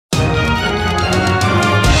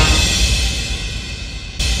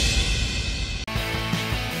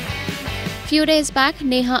few days back,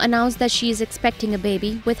 Neha announced that she is expecting a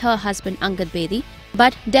baby with her husband Angad Bedi,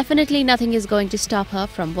 but definitely nothing is going to stop her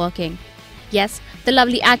from working. Yes, the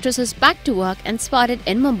lovely actress is back to work and spotted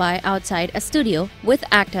in Mumbai outside a studio with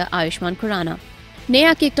actor Ayushmann Khurrana.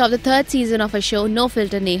 Neha kicked off the third season of her show No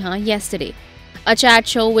Filter Neha yesterday, a chat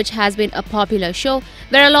show which has been a popular show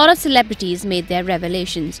where a lot of celebrities made their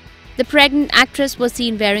revelations. The pregnant actress was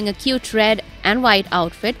seen wearing a cute red and white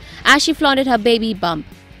outfit as she flaunted her baby bump.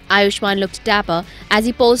 Ayushmann looked dapper as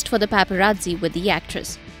he posed for the paparazzi with the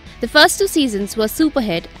actress. The first 2 seasons were super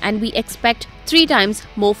hit and we expect 3 times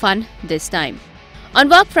more fun this time. On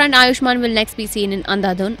work front, Ayushmann will next be seen in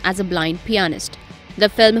Andhadhun as a blind pianist. The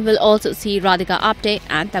film will also see Radhika, Apte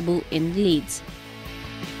and Tabu in the leads.